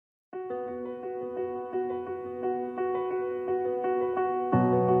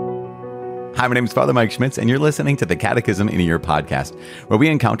Hi, my name is Father Mike Schmitz, and you're listening to the Catechism in a Year podcast, where we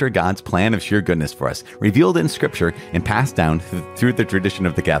encounter God's plan of sheer goodness for us, revealed in Scripture and passed down through the tradition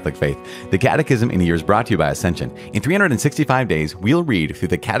of the Catholic faith. The Catechism in a Year is brought to you by Ascension. In 365 days, we'll read through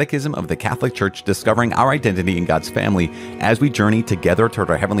the Catechism of the Catholic Church, discovering our identity in God's family as we journey together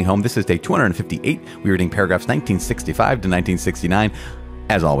toward our heavenly home. This is day 258. We're reading paragraphs 1965 to 1969.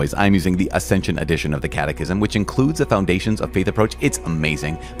 As always, I'm using the Ascension edition of the Catechism, which includes the Foundations of Faith approach. It's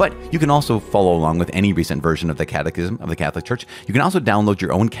amazing. But you can also follow along with any recent version of the Catechism of the Catholic Church. You can also download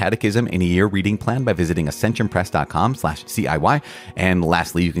your own Catechism in a Year reading plan by visiting ascensionpress.com/CIY. And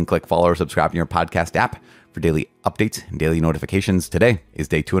lastly, you can click follow or subscribe in your podcast app for daily updates and daily notifications. Today is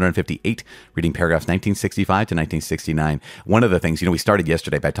day 258, reading paragraphs 1965 to 1969. One of the things, we started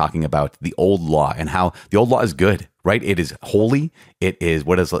yesterday by talking about the old law and how the old law is good, right? It is holy. It is,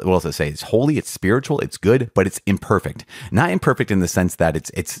 what does it say? It's holy, it's spiritual, it's good, but it's imperfect. Not imperfect in the sense that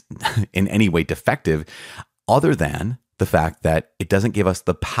it's in any way defective, other than the fact that it doesn't give us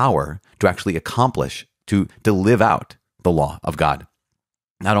the power to actually accomplish, to live out the law of God.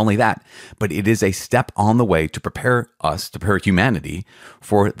 Not only that, but it is a step on the way to prepare humanity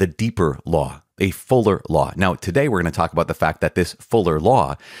for the deeper law, a fuller law. Now, today we're going to talk about the fact that this fuller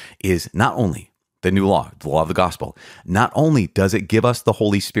law is not only the new law, the law of the gospel. Not only does it give us the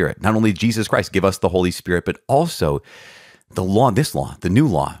Holy Spirit, not only Jesus Christ give us the Holy Spirit, but also the new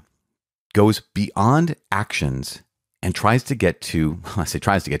law, goes beyond actions and tries to get to,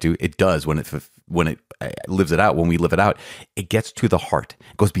 it does when it lives it out, when we live it out, it gets to the heart.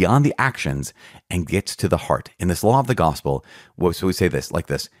 It goes beyond the actions and gets to the heart. In this law of the gospel, so we say this like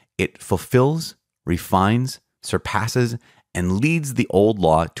this: it fulfills, refines, surpasses, and leads the old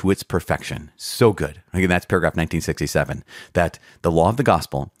law to its perfection. So good. Again, that's paragraph 1967, that the law of the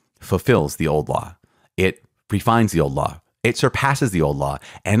gospel fulfills the old law. It refines the old law. It surpasses the old law,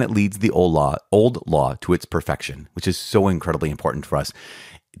 and it leads the old law to its perfection, which is so incredibly important for us.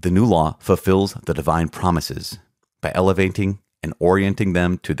 The new law fulfills the divine promises by elevating and orienting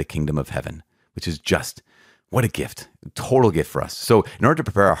them to the kingdom of heaven, which is just, what a gift, a total gift for us. So in order to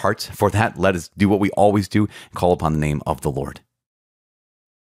prepare our hearts for that, let us do what we always do, call upon the name of the Lord.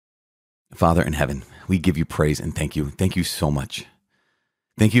 Father in heaven, we give you praise and thank you. Thank you so much.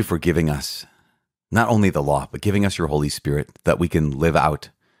 Thank you for giving us not only the law, but giving us your Holy Spirit that we can live out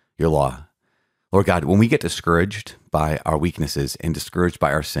your law. Lord God, when we get discouraged by our weaknesses and discouraged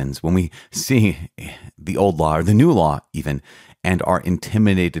by our sins, when we see the old law or the new law even, and are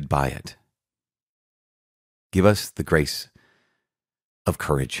intimidated by it, give us the grace of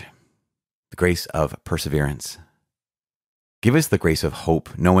courage, the grace of perseverance. Give us the grace of hope,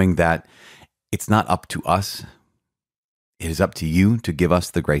 knowing that it's not up to us. It is up to you to give us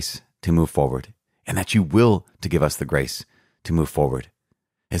the grace to move forward, and that you will to give us the grace to move forward.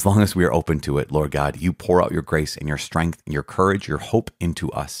 As long as we are open to it, Lord God, you pour out your grace and your strength and your courage, your hope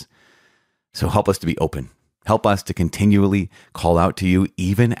into us. So help us to be open. Help us to continually call out to you,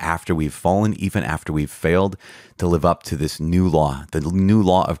 even after we've fallen, even after we've failed, to live up to this new law, the new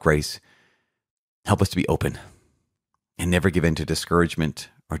law of grace. Help us to be open and never give in to discouragement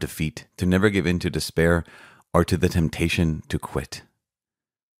or defeat, to never give in to despair or to the temptation to quit.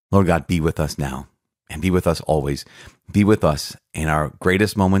 Lord God, be with us now and be with us always. Be with us in our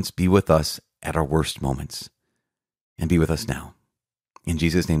greatest moments. Be with us at our worst moments. And be with us now. In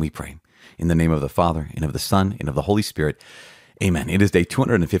Jesus' name we pray. In the name of the Father, and of the Son, and of the Holy Spirit. Amen. It is day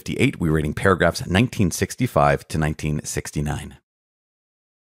 258. We're reading paragraphs 1965 to 1969.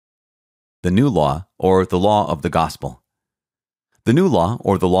 The new law, or the law of the gospel. The new law,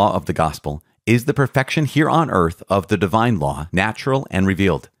 or the law of the gospel, is the perfection here on earth of the divine law, natural and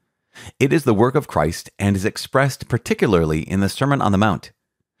revealed. It is the work of Christ and is expressed particularly in the Sermon on the Mount.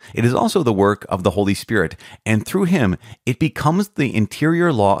 It is also the work of the Holy Spirit, and through him it becomes the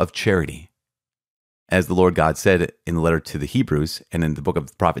interior law of charity. As the Lord God said in the letter to the Hebrews and in the book of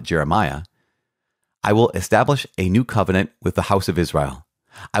the prophet Jeremiah, I will establish a new covenant with the house of Israel.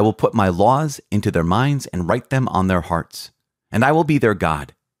 I will put my laws into their minds and write them on their hearts. And I will be their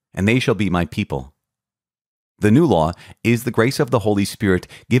God, and they shall be my people. The new law is the grace of the Holy Spirit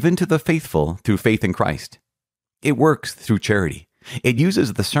given to the faithful through faith in Christ. It works through charity. It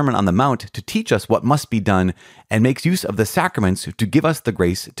uses the Sermon on the Mount to teach us what must be done and makes use of the sacraments to give us the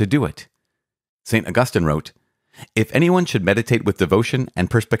grace to do it. St. Augustine wrote, "If anyone should meditate with devotion and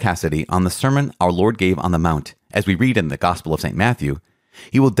perspicacity on the sermon our Lord gave on the Mount, as we read in the Gospel of St. Matthew,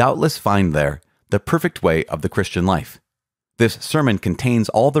 he will doubtless find there the perfect way of the Christian life. This sermon contains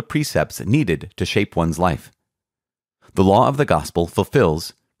all the precepts needed to shape one's life. The law of the gospel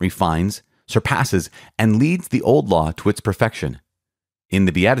fulfills, refines, surpasses, and leads the old law to its perfection. In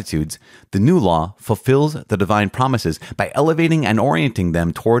the Beatitudes, the new law fulfills the divine promises by elevating and orienting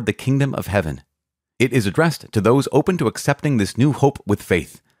them toward the kingdom of heaven. It is addressed to those open to accepting this new hope with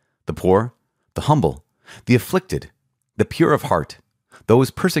faith: the poor, the humble, the afflicted, the pure of heart,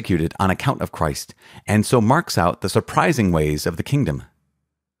 those persecuted on account of Christ, and so marks out the surprising ways of the kingdom.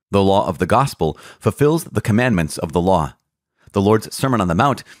 The law of the gospel fulfills the commandments of the law. The Lord's Sermon on the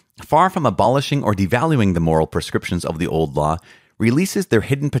Mount, far from abolishing or devaluing the moral prescriptions of the old law, releases their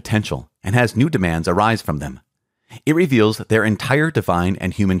hidden potential and has new demands arise from them. It reveals their entire divine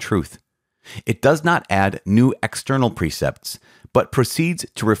and human truth. It does not add new external precepts, but proceeds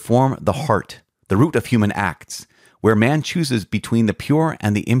to reform the heart, the root of human acts, where man chooses between the pure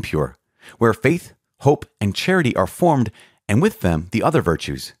and the impure, where faith, hope, and charity are formed, and with them the other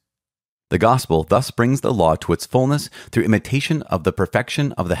virtues. The gospel thus brings the law to its fullness through imitation of the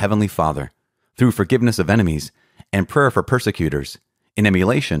perfection of the Heavenly Father, through forgiveness of enemies, and prayer for persecutors, in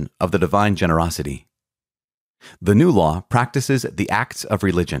emulation of the divine generosity. The new law practices the acts of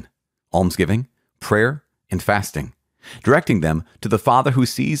religion, almsgiving, prayer, and fasting, directing them to the Father who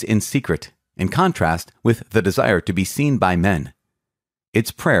sees in secret, in contrast with the desire to be seen by men.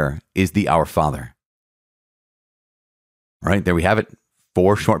 Its prayer is the Our Father. All right, there we have it.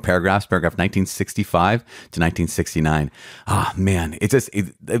 4 short paragraphs, paragraph 1965 to 1969. Ah, man,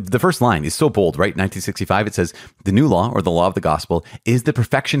 the first line is so bold, right? 1965, it says, the new law, or the law of the gospel, is the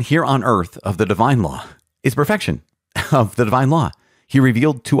perfection here on earth of the divine law. It's perfection of the divine law He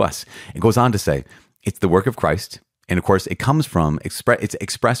revealed to us. It goes on to say, it's the work of Christ. And of course, it comes from, it's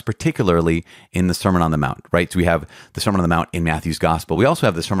expressed particularly in the Sermon on the Mount, right? So we have the Sermon on the Mount in Matthew's Gospel. We also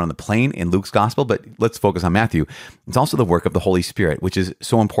have the Sermon on the Plain in Luke's Gospel, but let's focus on Matthew. It's also the work of the Holy Spirit, which is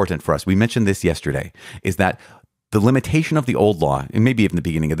so important for us. We mentioned this yesterday, is that the limitation of the old law, and maybe even the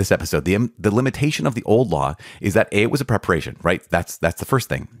beginning of this episode, the limitation of the old law is that it was a preparation, right? That's the first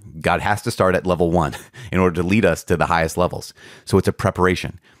thing. God has to start at level 1 in order to lead us to the highest levels. So it's a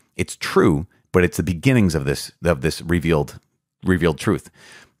preparation. It's true, but it's the beginnings of this revealed truth.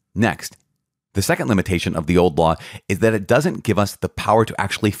 Next, the second limitation of the old law is that it doesn't give us the power to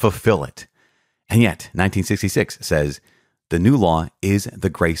actually fulfill it. And yet, 1966 says, the new law is the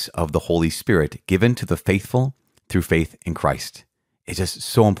grace of the Holy Spirit given to the faithful through faith in Christ. It's just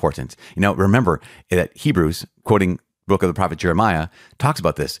so important. Remember that Hebrews, quoting book of the prophet Jeremiah, talks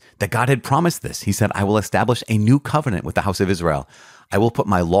about this, that God had promised this. He said, I will establish a new covenant with the house of Israel. I will put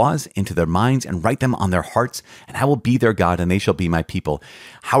my laws into their minds and write them on their hearts, and I will be their God, and they shall be my people.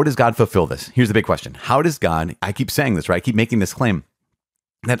 How does God fulfill this? Here's the big question. How does God, I keep saying this, right? I keep making this claim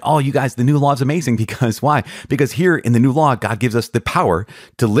that, oh, you guys, the new law is amazing because why? Because here in the new law, God gives us the power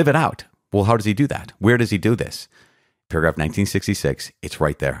to live it out. Well, how does he do that? Where does he do this? Paragraph 1966, it's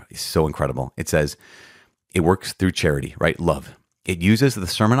right there. It's so incredible. It says, it works through charity, right? Love. It uses the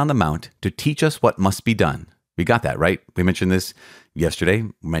Sermon on the Mount to teach us what must be done. We got that, right? We mentioned this yesterday,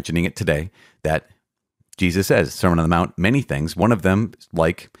 mentioning it today, that Jesus says, Sermon on the Mount, many things. One of them,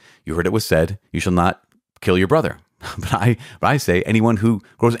 like you heard it was said, you shall not kill your brother. But I say anyone who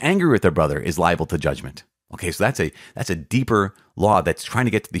grows angry with their brother is liable to judgment. Okay, so that's a deeper law that's trying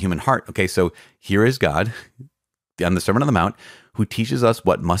to get to the human heart. Okay, so here is God on the Sermon on the Mount who teaches us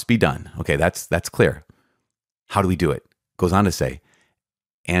what must be done. Okay, that's clear. How do we do it? Goes on to say,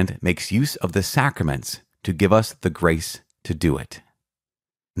 and makes use of the sacraments to give us the grace to do it.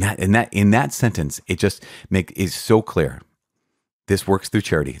 In that sentence, it just is so clear. This works through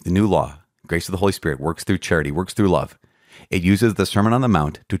charity. The new law, grace of the Holy Spirit, works through charity, works through love. It uses the Sermon on the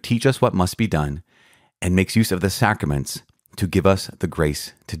Mount to teach us what must be done and makes use of the sacraments to give us the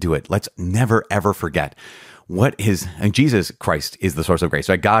grace to do it. Let's never, ever forget and Jesus Christ is the source of grace,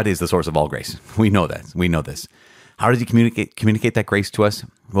 right? God is the source of all grace. We know that. We know this. How does he communicate that grace to us?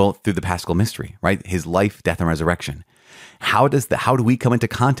 Well, through the Paschal mystery, right? His life, death, and resurrection. How do we come into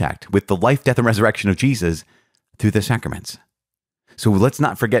contact with the life, death, and resurrection of Jesus? Through the sacraments. So let's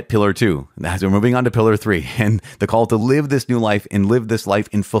not forget pillar 2, as we're moving on to pillar 3, and the call to live this new life and live this life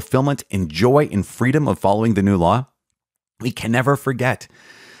in fulfillment, in joy, in freedom of following the new law. We can never forget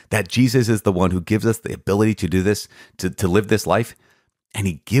that Jesus is the one who gives us the ability to do this, to live this life, and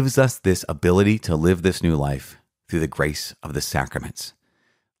he gives us this ability to live this new life through the grace of the sacraments.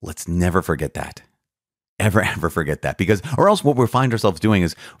 Let's never forget that. Ever forget that. Or else what we find ourselves doing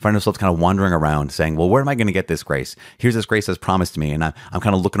is find ourselves kind of wandering around saying, well, where am I going to get this grace? Here's this grace that's promised to me, and I'm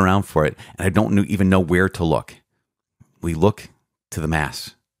kind of looking around for it, and I don't even know where to look. We look to the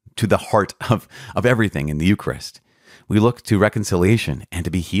Mass, to the heart of everything in the Eucharist. We look to reconciliation and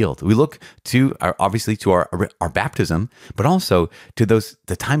to be healed. We look to obviously to our baptism, but also to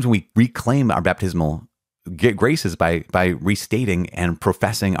the times when we reclaim our baptismal get graces by restating and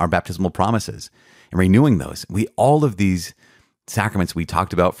professing our baptismal promises and renewing those. All of these sacraments we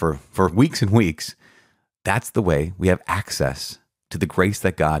talked about for weeks and weeks, that's the way we have access to the grace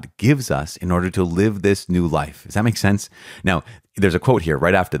that God gives us in order to live this new life. Does that make sense? Now, there's a quote here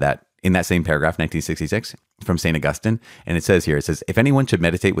right after that in that same paragraph, 1966, from St. Augustine. And it says, if anyone should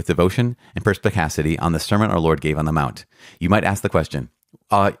meditate with devotion and perspicacity on the sermon our Lord gave on the Mount, you might ask the question,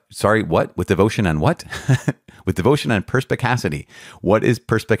 sorry, what? With devotion and what? With devotion and perspicacity. What is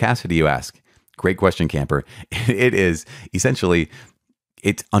perspicacity, you ask? Great question, camper. It is essentially,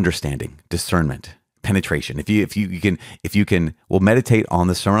 it's understanding, discernment, penetration. If you can, meditate on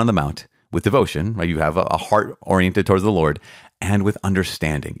the Sermon on the Mount with devotion, right? You have a heart oriented towards the Lord, and with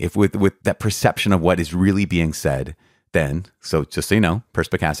understanding, if with that perception of what is really being said, then, so just so you know,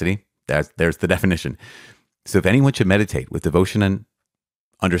 perspicacity, there's the definition. So if anyone should meditate with devotion and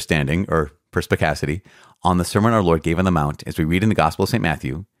understanding, or perspicacity, on the sermon our Lord gave on the Mount, as we read in the Gospel of St.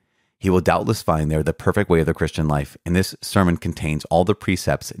 Matthew, he will doubtless find there the perfect way of the Christian life. And this sermon contains all the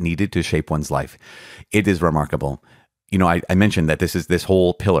precepts needed to shape one's life. It is remarkable. You know, I mentioned that this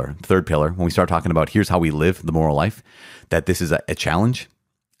whole pillar, third pillar, when we start talking about here's how we live the moral life, that this is a challenge.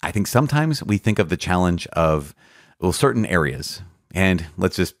 I think sometimes we think of the challenge of, certain areas. And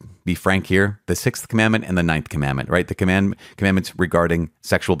let's just be frank here, the 6th commandment and the 9th commandment, right? The commandments regarding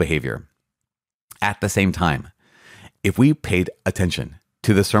sexual behavior. At the same time, if we paid attention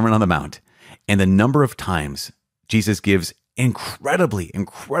to the Sermon on the Mount and the number of times Jesus gives incredibly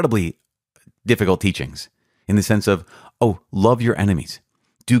difficult teachings in the sense of, love your enemies,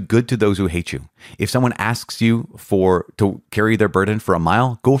 do good to those who hate you. If someone asks you to carry their burden for a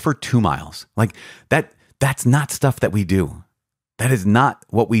mile, go for 2 miles. Like that's not stuff that we do. That is not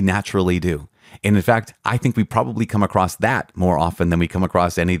what we naturally do. And in fact, I think we probably come across that more often than we come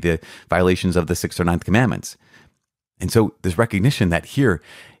across any of the violations of the 6th or 9th commandments. And so this recognition that here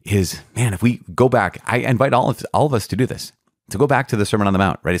is, man, if we go back, I invite all of us to do this, to go back to the Sermon on the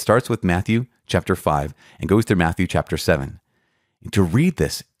Mount, right? It starts with Matthew chapter 5 and goes through Matthew chapter 7. And to read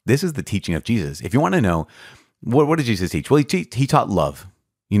this is the teaching of Jesus. If you want to know, what did Jesus teach? Well, he taught love,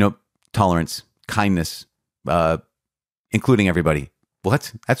 tolerance, kindness, including everybody. Well,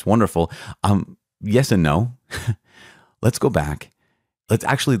 that's wonderful. Yes and no. Let's go back.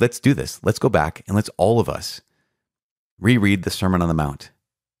 Let's do this. Let's go back and let's all of us reread the Sermon on the Mount.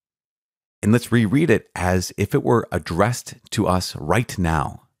 And let's reread it as if it were addressed to us right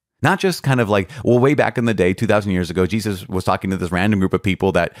now. Not just kind of like, way back in the day, 2,000 years ago, Jesus was talking to this random group of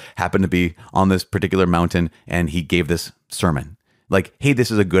people that happened to be on this particular mountain, and he gave this sermon. Like, hey, this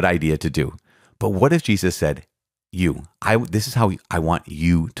is a good idea to do. But what if Jesus said, this is how I want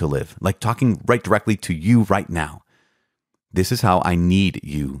you to live? Like talking right directly to you right now. This is how I need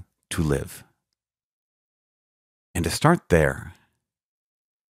you to live. And to start there,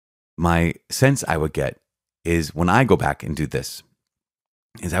 my sense I would get is when I go back and do this,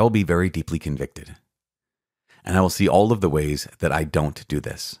 is I will be very deeply convicted. And I will see all of the ways that I don't do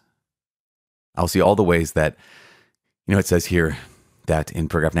this. I'll see all the ways that, it says here that in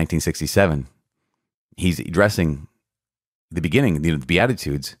paragraph 1967, he's addressing the beginning, the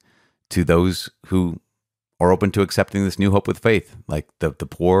Beatitudes, to those who are open to accepting this new hope with faith, like the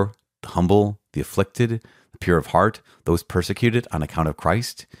poor, the humble, the afflicted, the pure of heart, those persecuted on account of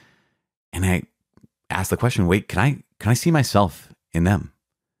Christ. And I ask the question, wait, can I see myself in them?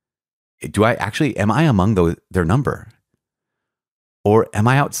 Am I among their number? Or am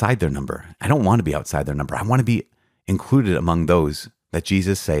I outside their number? I don't want to be outside their number. I want to be included among those that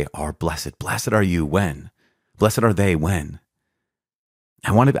Jesus say are blessed. Blessed are you when? Blessed are they when?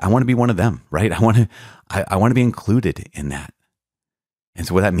 I want to be one of them, right? I want to be included in that. And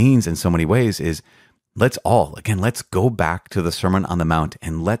so what that means in so many ways is let's go back to the Sermon on the Mount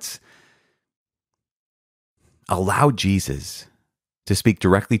and let's allow Jesus to speak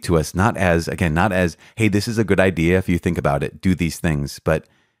directly to us, not as, hey, this is a good idea if you think about it, do these things, but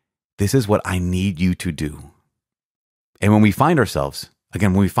this is what I need you to do. And when we find ourselves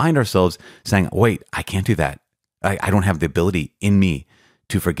saying, wait, I can't do that. I don't have the ability in me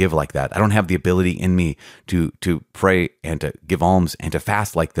to forgive like that. I don't have the ability in me to pray and to give alms and to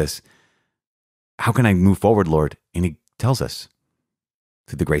fast like this. How can I move forward, Lord? And he tells us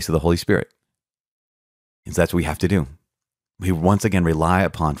through the grace of the Holy Spirit. And so that's what we have to do. We once again rely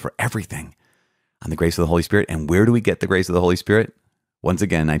upon for everything on the grace of the Holy Spirit. And where do we get the grace of the Holy Spirit? Once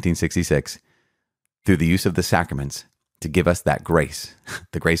again, 1966, through the use of the sacraments to give us that grace,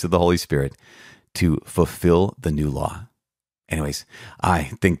 the grace of the Holy Spirit to fulfill the new law. Anyways, I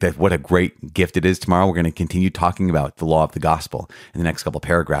think that what a great gift it is. Tomorrow, we're going to continue talking about the law of the gospel in the next couple of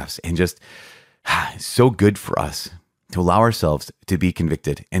paragraphs and just It's so good for us to allow ourselves to be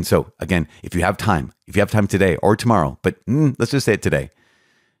convicted. And so, again, if you have time today or tomorrow, but let's just say it today,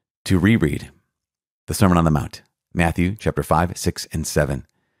 to reread the Sermon on the Mount, Matthew chapter 5, 6, and 7,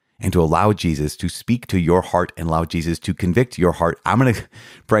 and to allow Jesus to speak to your heart and allow Jesus to convict your heart. I'm going to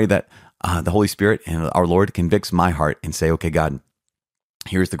pray that the Holy Spirit and our Lord convicts my heart and say, okay, God,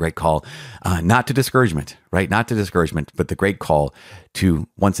 here's the great call, not to discouragement, right? Not to discouragement, but the great call to,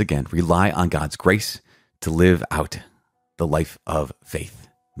 once again, rely on God's grace to live out the life of faith,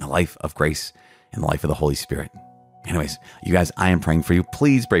 and the life of grace, and the life of the Holy Spirit. Anyways, you guys, I am praying for you.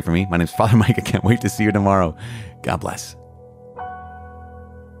 Please pray for me. My name's Father Mike. I can't wait to see you tomorrow. God bless.